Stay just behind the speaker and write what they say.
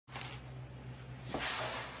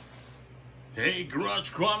Hey, Garage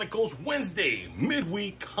Chronicles, Wednesday,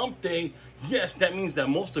 midweek, hump day. Yes, that means that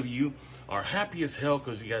most of you are happy as hell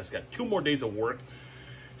because you guys got 2 more days of work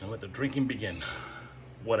and let the drinking begin.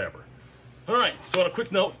 Whatever. All right, so on a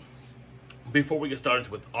quick note, before we get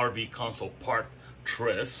started with RV console part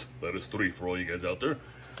tres, that is 3 for all you guys out there.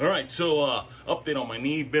 All right, so update on my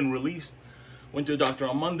knee, been released. Went to the doctor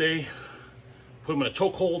on Monday, put him in a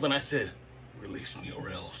chokehold, and I said, release me or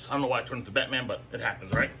else. I don't know why I turned into Batman, but it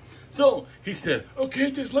happens, right? So he said,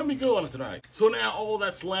 okay, just let me go. And I said, all right. So now all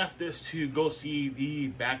that's left is to go see the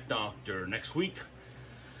back doctor next week.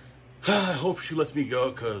 I hope she lets me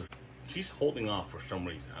go because she's holding off for some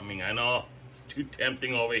reason. I mean, I know it's too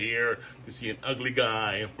tempting over here to see an ugly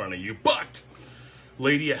guy in front of you, but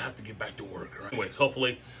lady, I have to get back to work. Right? Anyways,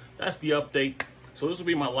 hopefully that's the update. So this will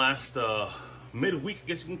be my last midweek, I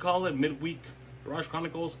guess you can call it, midweek Garage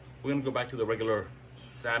Chronicles. We're gonna go back to the regular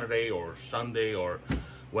Saturday or Sunday or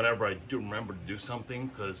whenever I do remember to do something,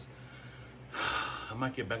 because I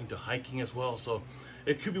might get back into hiking as well. So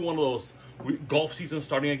it could be one of those golf season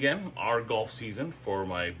starting again, our golf season for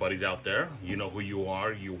my buddies out there. You know who you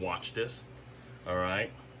are, you watch this, all right?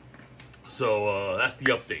 So that's the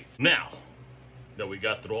update. Now that we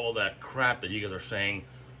got through all that crap that you guys are saying,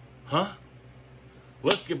 huh?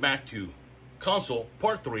 Let's get back to console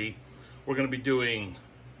part 3. We're gonna be doing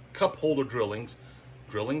cup holder drillings,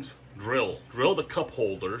 drill the cup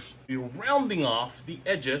holders. You're rounding off the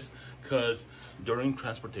edges because during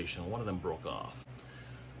transportation, one of them broke off.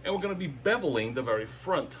 And we're gonna be beveling the very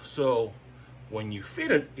front. So when you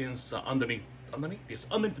fit it inside, underneath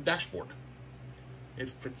the dashboard, it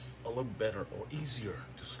fits a little better or easier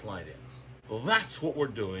to slide in. Well, that's what we're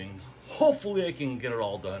doing. Hopefully I can get it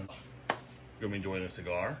all done. You're gonna be enjoying a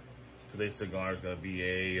cigar. Today's cigar is gonna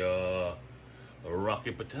be a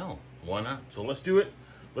Rocky Patel. Why not? So let's do it.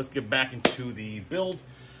 Let's get back into the build.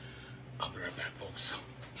 I'll be right back, folks.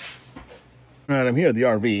 All right, I'm here at the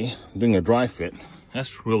RV doing a dry fit.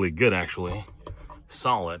 That's really good, actually.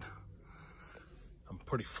 Solid. I'm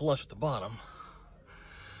pretty flush at the bottom.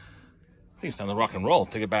 I think it's time to rock and roll.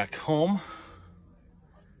 Take it back home.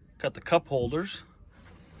 Got the cup holders.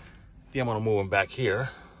 I think I'm gonna move them back here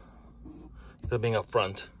instead of being up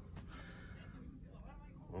front.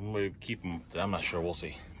 Or maybe keep them, I'm not sure, we'll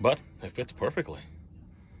see. But it fits perfectly.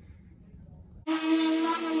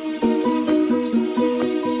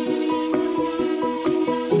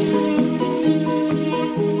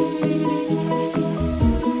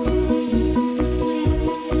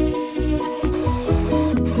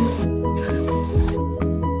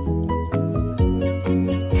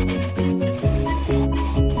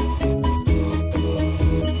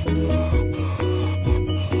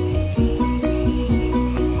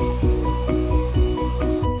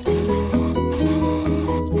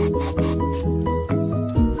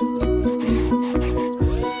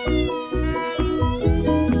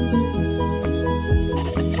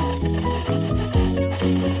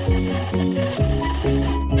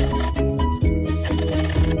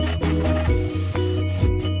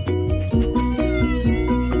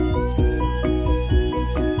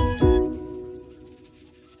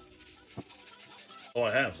 All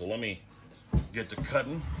I have, so let me get to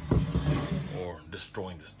cutting or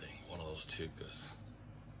destroying this thing. One of those two, because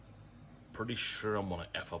pretty sure I'm gonna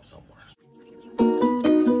F up somewhere.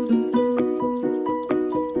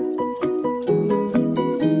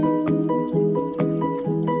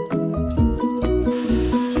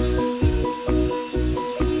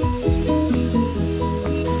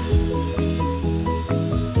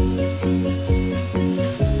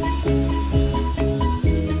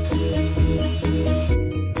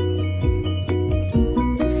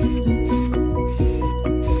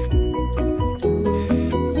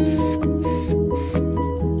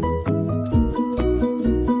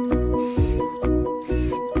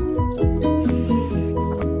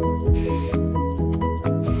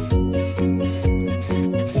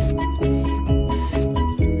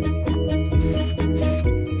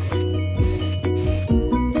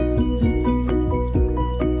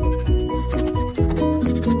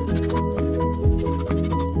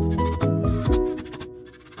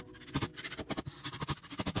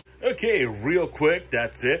 Okay, real quick,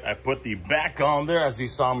 that's it. I put the back on there as you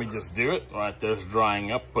saw me just do it. Right there's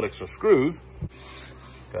drying up, put extra screws.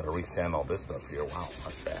 Gotta resand all this stuff here. Wow,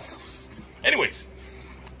 that's bad. Anyways,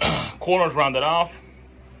 corners rounded off.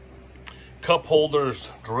 Cup holders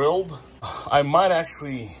drilled. I might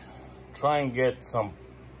actually try and get some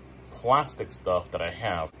plastic stuff that I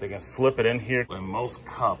have. They can slip it in here. And most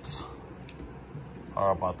cups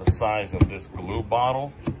are about the size of this glue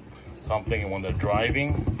bottle. So I'm thinking when they're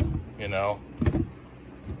driving, you know,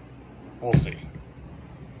 we'll see.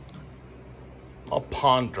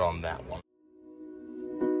 ponder on that one.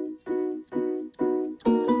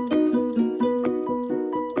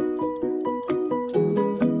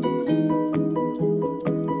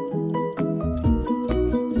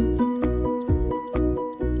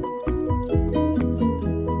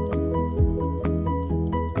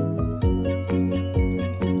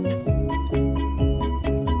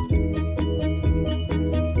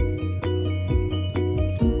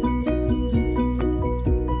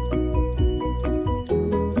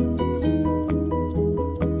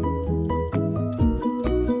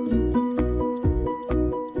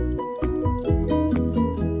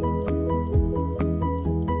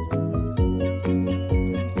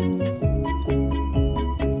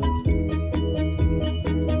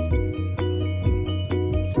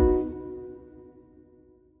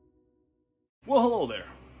 Well, hello there.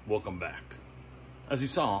 Welcome back. As you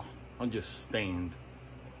saw, I just stained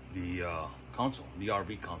the console, the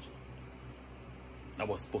RV console. I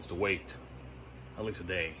was supposed to wait at least a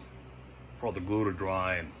day for all the glue to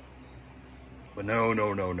dry, but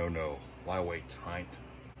no. Why wait, right?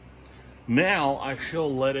 Now I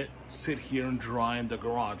shall let it sit here and dry in the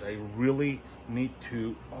garage. I really need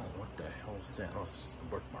to, oh, what the hell is that? Oh, it's the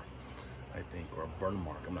birthmark, I think, or a burn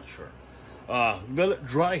mark, I'm not sure. Let it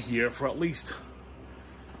dry here for at least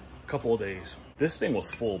a couple of days. This thing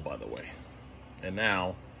was full, by the way, and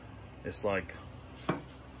now it's like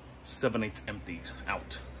 7/8 emptied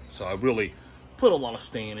out. So I really put a lot of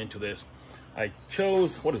stain into this. I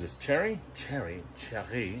chose, what is this, cherry? Cherry.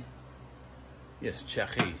 Yes,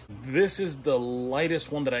 cherry. This is the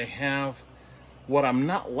lightest one that I have. What I'm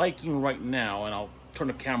not liking right now, and I'll turn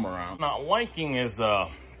the camera around, not liking is the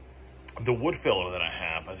wood filler that I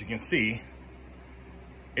have. As you can see,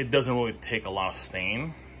 it doesn't really take a lot of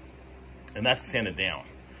stain, and that's sanded down.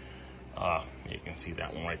 You can see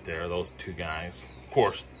that one right there, those two guys. Of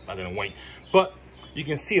course, I didn't wait, but you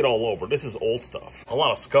can see it all over. This is old stuff. A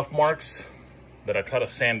lot of scuff marks that I try to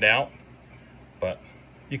sand out, but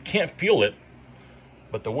you can't feel it,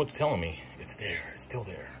 but the wood's telling me it's there, it's still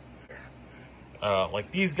there.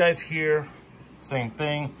 Like these guys here, same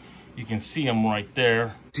thing. You can see them right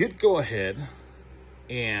there. Did go ahead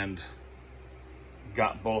and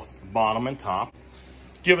got both bottom and top.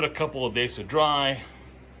 Give it a couple of days to dry,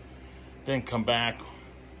 then come back,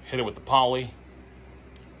 hit it with the poly.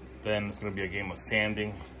 Then it's gonna be a game of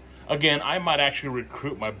sanding. Again, I might actually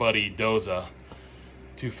recruit my buddy Doza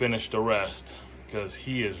to finish the rest, because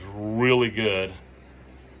he is really good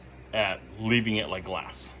at leaving it like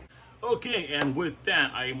glass. Okay, and with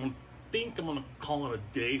that, I think I'm gonna call it a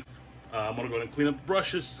day. I'm gonna go ahead and clean up the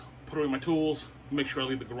brushes, put away my tools, make sure I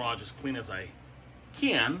leave the garage as clean as I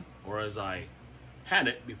can, or as I had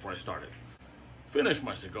it before I started. Finish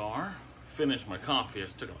my cigar, finish my coffee. I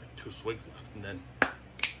still got like 2 swigs left, and then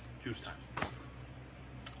juice time.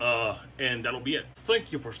 And that'll be it.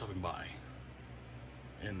 Thank you for stopping by.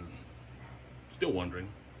 And still wondering,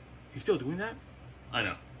 he's still doing that? I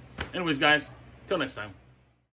know. Anyways, guys, till next time.